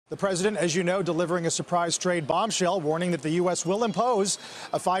The president, as you know, delivering a surprise trade bombshell, warning that the U.S. will impose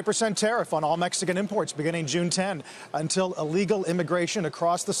a 5% tariff on all Mexican imports beginning June 10 until illegal immigration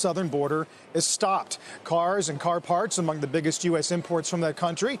across the southern border is stopped. Cars and car parts among the biggest U.S. imports from that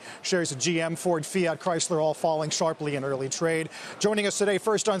country. Shares of GM, Ford, Fiat, Chrysler all falling sharply in early trade. Joining us today,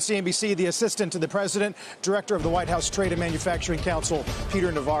 first on CNBC, the assistant to the president, director of the White House Trade and Manufacturing Council,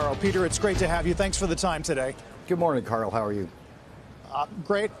 Peter Navarro. Peter, it's great to have you. Thanks for the time today. Good morning, Carl. How are you?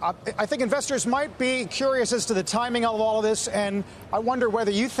 Great. I think investors might be curious as to the timing of all of this, and I wonder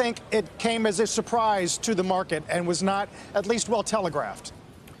whether you think it came as a surprise to the market and was not at least well telegraphed.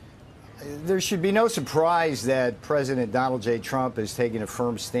 There should be no surprise that President Donald J. Trump is taking a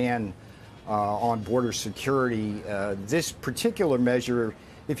firm stand on border security. This particular measure,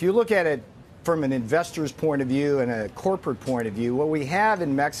 if you look at it from an investor's point of view and a corporate point of view, what we have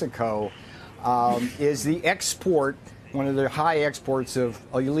in Mexico is the export, one of the high exports of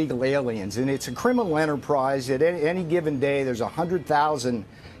illegal aliens. And it's a criminal enterprise. At any given day, there's 100,000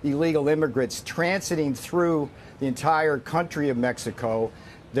 illegal immigrants transiting through the entire country of Mexico.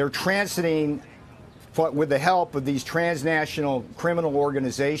 They're transiting with the help of these transnational criminal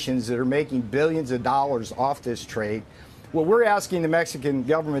organizations that are making billions of dollars off this trade. What we're asking the Mexican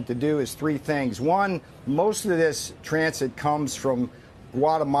government to do is three things. One, most of this transit comes from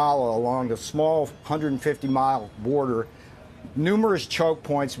Guatemala along the small 150-mile border. Numerous choke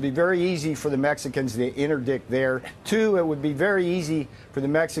points. It would be very easy for the Mexicans to interdict there. Two, it would be very easy for the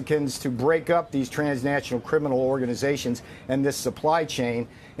Mexicans to break up these transnational criminal organizations and this supply chain.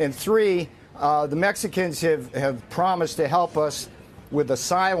 And three, the Mexicans have promised to help us with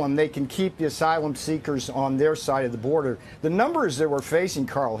asylum. They can keep the asylum seekers on their side of the border. The numbers that we're facing,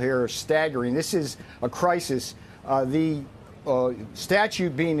 Carl, here are staggering. This is a crisis. The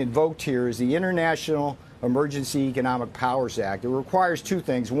statute being invoked here is the International Emergency Economic Powers Act. It requires two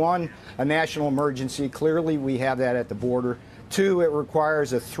things. One, a national emergency. Clearly, we have that at the border. Two, it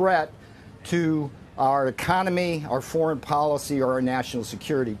requires a threat to our economy, our foreign policy, or our national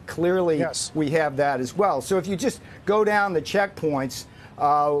security. Clearly, yes, we have that as well. So if you just go down the checkpoints,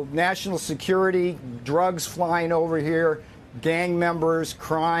 national security, drugs flying over here, gang members,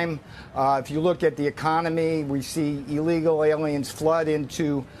 crime. If you look at the economy, we see illegal aliens flood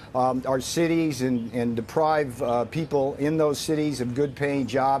into our cities and deprive people in those cities of good-paying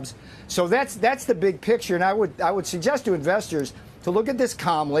jobs. So that's the big picture, and I would suggest to investors to look at this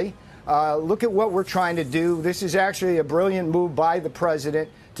calmly. Look at what we're trying to do. This is actually a brilliant move by the president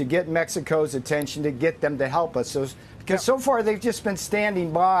to get Mexico's attention, to get them to help us. Because so far they've just been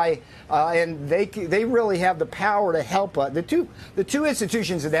standing by, and they really have the power to help us. The two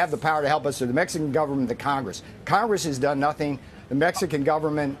institutions that have the power to help us are the Mexican government and the Congress. Congress has done nothing. The Mexican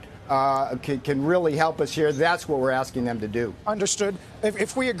government can really help us here. That's what we're asking them to do. Understood.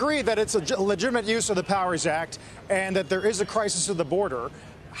 If we agree that it's a legitimate use of the Powers Act and that there is a crisis at the border,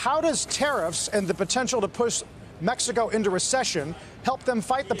 how does tariffs and the potential to push Mexico into recession help them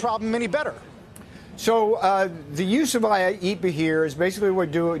fight the problem any better? So the use of IEPA here is basically what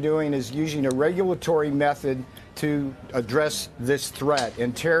we're doing is using a regulatory method to address this threat,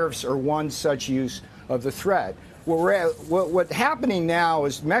 and tariffs are one such use of the threat. What's happening now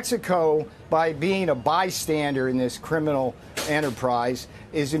is Mexico, by being a bystander in this criminal enterprise,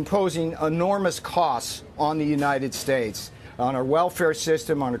 is imposing enormous costs on the United States, on our welfare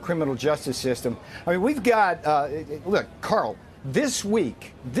system, on our criminal justice system. I mean, we've got, look, Carl, this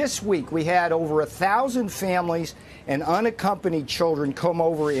week, we had over 1,000 families and unaccompanied children come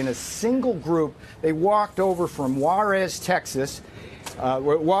over in a single group. They walked over from Juarez, Texas,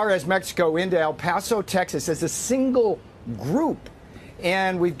 Juarez, Mexico, into El Paso, Texas, as a single group.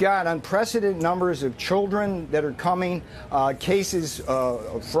 And we've got unprecedented numbers of children that are coming, cases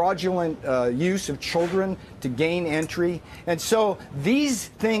of fraudulent use of children to gain entry. And so these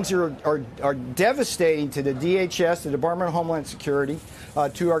things are devastating to the DHS, the Department of Homeland Security,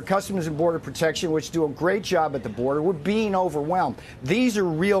 to our Customs and Border Protection, which do a great job at the border. We're being overwhelmed. These are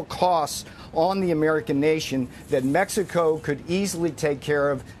real costs on the American nation that Mexico could easily take care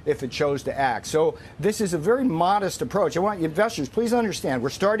of if it chose to act. So this is a very modest approach. I want investors, please understand, we're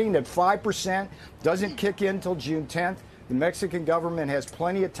starting at 5%, doesn't kick in until June 10th. The Mexican government has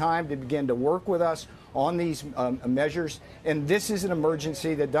plenty of time to begin to work with us on these measures. And this is an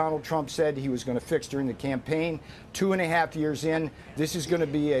emergency that Donald Trump said he was going to fix during the campaign. 2.5 years in, this is going to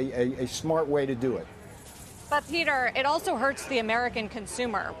be a smart way to do it. But, Peter, it also hurts the American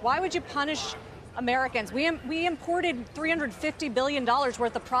consumer. Why would you punish Americans? We imported $350 billion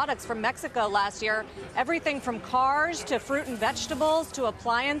worth of products from Mexico last year, everything from cars to fruit and vegetables to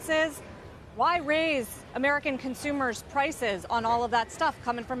appliances. Why raise American consumers' prices on all of that stuff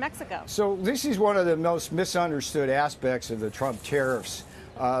coming from Mexico? So this is one of the most misunderstood aspects of the Trump tariffs.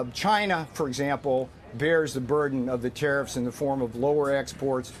 China, for example, bears the burden of the tariffs in the form of lower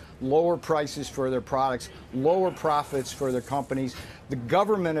exports, lower prices for their products, lower profits for their companies. The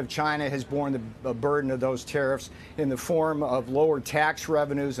government of China has borne the burden of those tariffs in the form of lower tax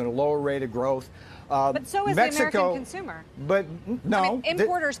revenues and a lower rate of growth. But so is Mexico, the American consumer. But no. I mean,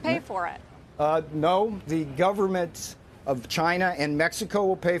 importers pay for it. No, the governments of China and Mexico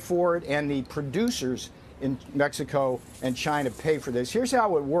will pay for it, and the producers in Mexico and China pay for this. Here's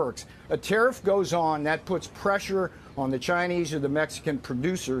how it works. A tariff goes on, that puts pressure on the Chinese or the Mexican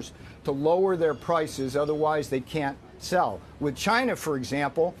producers to lower their prices, otherwise they can't sell. With China, for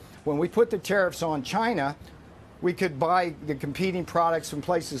example, when we put the tariffs on China, we could buy the competing products from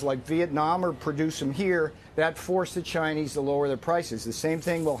places like Vietnam or produce them here. That forced the Chinese to lower their prices. The same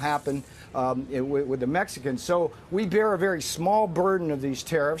thing will happen with the Mexicans. So we bear a very small burden of these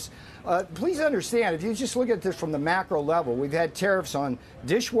tariffs. Please understand, if you just look at this from the macro level, we've had tariffs on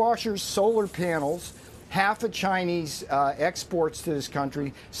dishwashers, solar panels, half of Chinese exports to this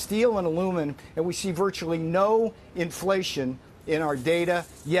country, steel and aluminum, and we see virtually no inflation in our data,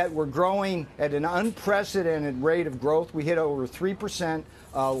 yet we're growing at an unprecedented rate of growth. We hit over 3%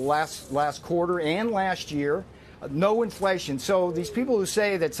 last quarter and last year. No inflation. So these people who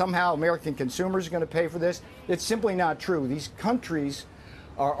say that somehow American consumers are going to pay for this, it's simply not true. These countries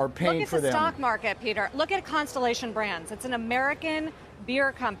are paying for them. Look at the stock market, Peter. Look at Constellation Brands. It's an American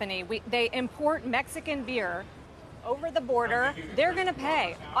beer company. They import Mexican beer over the border. They're going to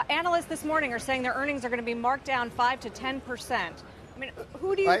pay. Analysts this morning are saying their earnings are going to be marked down 5 to 10%. I mean,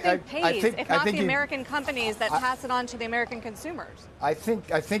 who do you think pays, if not the American companies that pass it on to the American consumers? I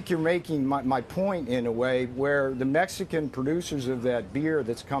think you're making my point in a way where the Mexican producers of that beer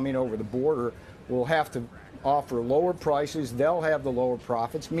that's coming over the border will have to offer lower prices. They'll have the lower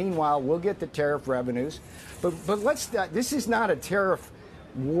profits. Meanwhile, we'll get the tariff revenues. But this is not a tariff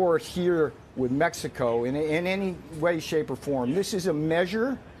war here with Mexico in any way, shape, or form. This is a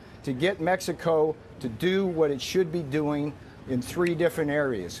measure to get Mexico to do what it should be doing in 3 different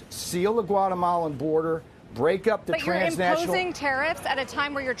areas. Seal the Guatemalan border, break up the transnational... But you're imposing tariffs at a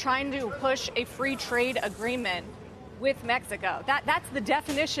time where you're trying to push a free trade agreement with Mexico. That's the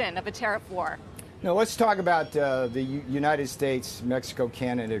definition of a tariff war. Now, let's talk about the United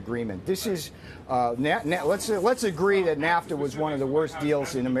States-Mexico-Canada agreement. This is, let's agree that NAFTA was one of the worst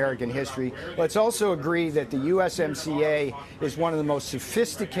deals in American history. Let's also agree that the USMCA is one of the most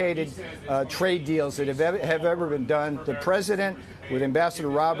sophisticated trade deals that have ever been done. The president, with Ambassador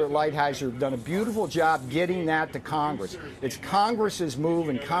Robert Lighthizer, have done a beautiful job getting that to Congress. It's Congress's move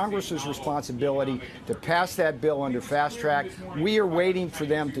and Congress's responsibility to pass that bill under fast track. We are waiting for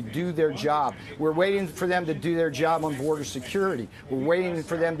them to do their job. We're waiting for them to do their job on border security. We're waiting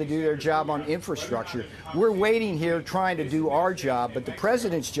for them to do their job on infrastructure. We're waiting here trying to do our job, but the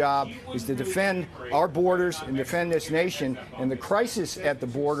president's job is to defend our borders and defend this nation, and the crisis at the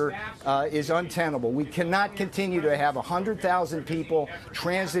border is untenable. We cannot continue to have 100,000 people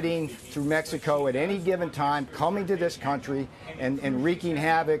transiting through Mexico at any given time, coming to this country and wreaking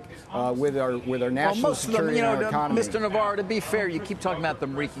havoc with our national security and our economy. Mr. Navarro, to be fair, you keep talking about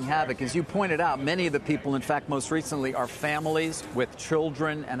them wreaking havoc. As you pointed out, many of the people, in fact, most recently, are families with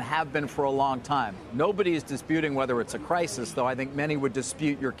children and have been for a long time. Nobody is disputing whether it's a crisis, though I think many would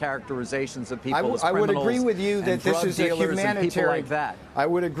dispute your characterizations of people as criminals. I would agree with you that this is a humanitarian. Like that. I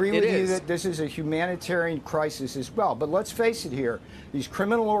would agree with you that this is a humanitarian crisis as well. But let's face it here. These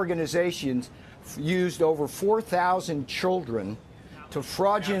criminal organizations used over 4,000 children to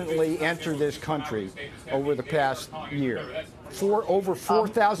fraudulently enter this country over the past year. Over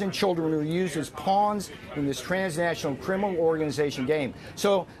 4,000 children were used as pawns in this transnational criminal organization game.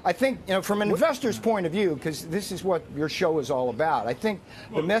 So I think, from an investor's point of view, because this is what your show is all about, I think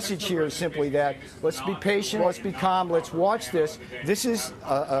the message here is simply that let's be patient, let's be calm, let's watch this. This is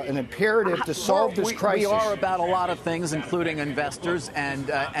an imperative to solve this crisis. We are about a lot of things, including investors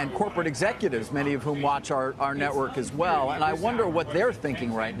and corporate executives, many of whom watch our network as well. And I wonder what they're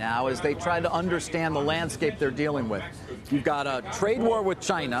thinking right now as they try to understand the landscape they're dealing with. You've got a trade war with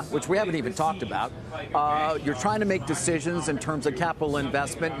China, which we haven't even talked about. You're trying to make decisions in terms of capital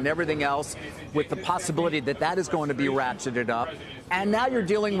investment and everything else with the possibility that that is going to be ratcheted up. And now you're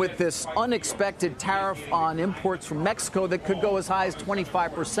dealing with this unexpected tariff on imports from Mexico that could go as high as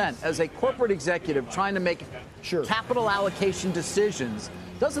 25%. As a corporate executive trying to make capital allocation decisions,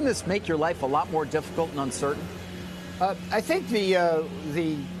 doesn't this make your life a lot more difficult and uncertain? I think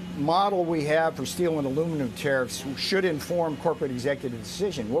the model we have for steel and aluminum tariffs should inform corporate executive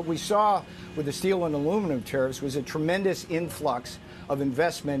decision. What we saw with the steel and aluminum tariffs was a tremendous influx of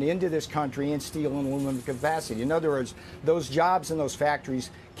investment into this country in steel and aluminum capacity. In other words, those jobs in those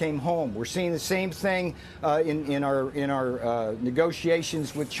factories came home. We're seeing the same thing in our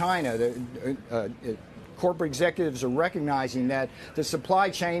negotiations with China. Corporate executives are recognizing that the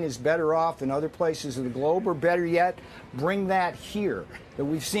supply chain is better off in other places of the globe, or better yet, bring that here. That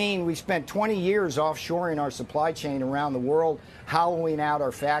we spent 20 years offshoring our supply chain around the world, hollowing out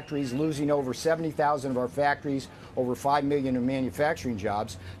our factories, losing over 70,000 of our factories, over 5 million in manufacturing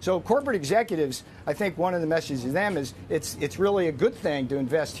jobs. So corporate executives, I think one of the messages to them is it's really a good thing to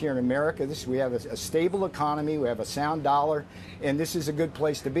invest here in America. We have a stable economy, we have a sound dollar, and this is a good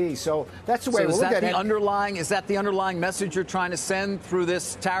place to be. So that's the way we look at it. Is that the underlying message you're trying to send through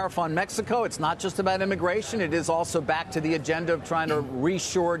this tariff on Mexico? It's not just about immigration. It is also back to the agenda of trying to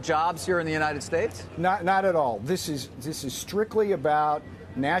reshore jobs here in the United States? Not at all. This is strictly about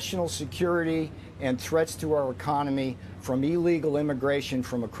national security and threats to our economy from illegal immigration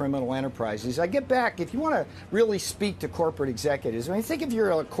from a criminal enterprise. As I get back, if you want to really speak to corporate executives, I mean, think if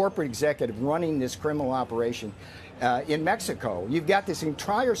you're a corporate executive running this criminal operation in Mexico. You've got this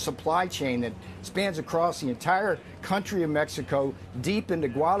entire supply chain that spans across the entire country of Mexico, deep into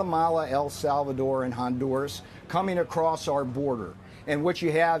Guatemala, El Salvador, and Honduras, coming across our border. And what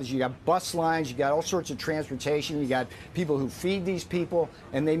you have is you got bus lines, you got all sorts of transportation, you got people who feed these people,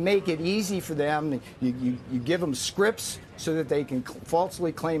 and they make it easy for them. You give them scripts so that they can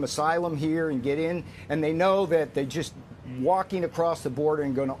falsely claim asylum here and get in, and they know that they just walking across the border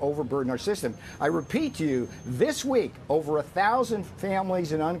and going to overburden our system. I repeat to you, this week, over 1,000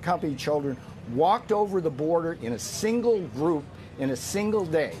 families and unaccompanied children walked over the border in a single group in a single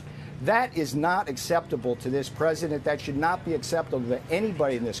day. That is not acceptable to this president. That should not be acceptable to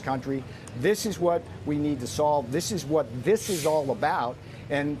anybody in this country. This is what we need to solve. This is what this is all about.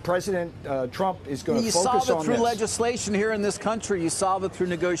 And President Trump is going to focus on this. You solve it through legislation here in this country. You solve it through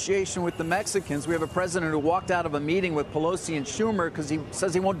negotiation with the Mexicans. We have a president who walked out of a meeting with Pelosi and Schumer because he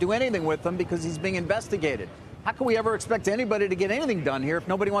says he won't do anything with them because he's being investigated. How can we ever expect anybody to get anything done here if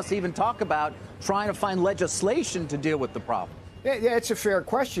nobody wants to even talk about trying to find legislation to deal with the problem? Yeah, it's a fair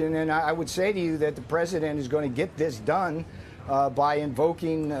question, and I would say to you that the president is going to get this done by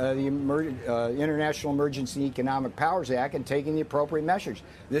invoking the International Emergency Economic Powers Act and taking the appropriate measures.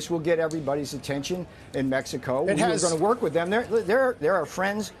 This will get everybody's attention in Mexico. We're going to work with them. They're our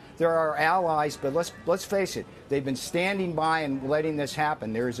friends. They're our allies. But let's face it. They've been standing by and letting this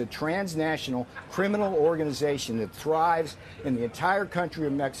happen. There is a transnational criminal organization that thrives in the entire country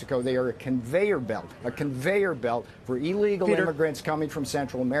of Mexico. They are a conveyor belt for illegal immigrants coming from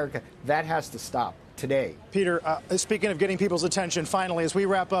Central America. That has to stop today. Peter, speaking of getting people's attention, finally, as we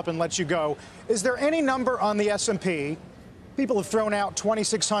wrap up and let you go, is there any number on the S&P? People have thrown out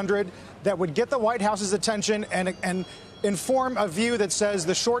 2,600 that would get the White House's attention and inform a view that says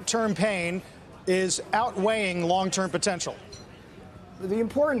the short-term pain is outweighing long-term potential. The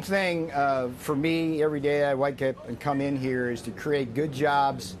important thing for me every day I wake up and come in here is to create good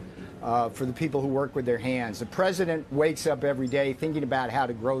jobs for the people who work with their hands. The president wakes up every day thinking about how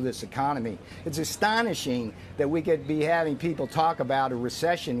to grow this economy. It's astonishing that we could be having people talk about a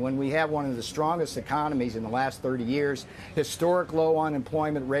recession when we have one of the strongest economies in the last 30 years, historic low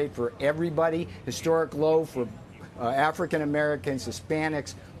unemployment rate for everybody, historic low for African Americans,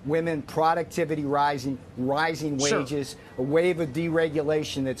 Hispanics, women, productivity rising wages, a wave of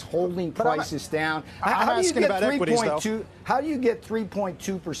deregulation that's holding prices down. How do you get 3.2? How do you get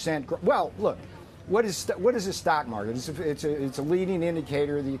 3.2%? Well, look, what is the stock market? It's a leading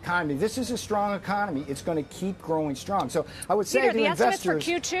indicator of the economy. This is a strong economy. It's going to keep growing strong. So I would say Peter, to the investors,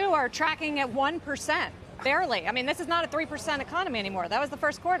 estimates for Q2 are tracking at 1%, barely. I mean, this is not a 3% economy anymore. That was the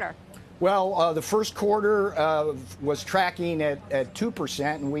first quarter. Well, the first quarter was tracking at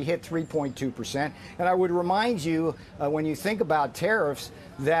 2%, and we hit 3.2%. And I would remind you, when you think about tariffs,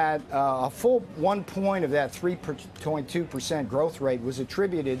 that a full 1 point of that 3.2% growth rate was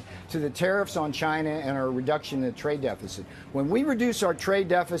attributed to the tariffs on China and our reduction in the trade deficit. When we reduce our trade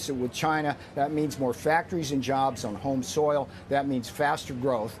deficit with China, that means more factories and jobs on home soil. That means faster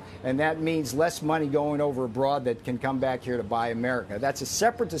growth, and that means less money going over abroad that can come back here to buy America. That's a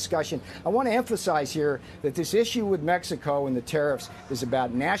separate discussion. I want to emphasize here that this issue with Mexico and the tariffs is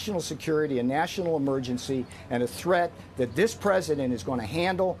about national security, a national emergency, and a threat that this president is going to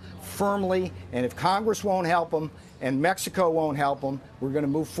handle firmly. And if Congress won't help him and Mexico won't help him, we're going to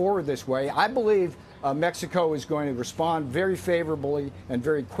move forward this way. I believe Mexico is going to respond very favorably and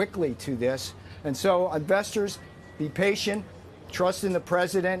very quickly to this. And so investors, be patient. Trust in the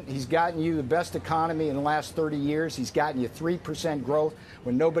president. He's gotten you the best economy in the last 30 years. He's gotten you 3% growth.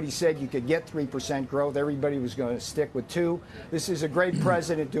 When nobody said you could get 3% growth, everybody was going to stick with 2. This is a great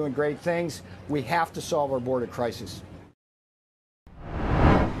president doing great things. We have to solve our border crisis.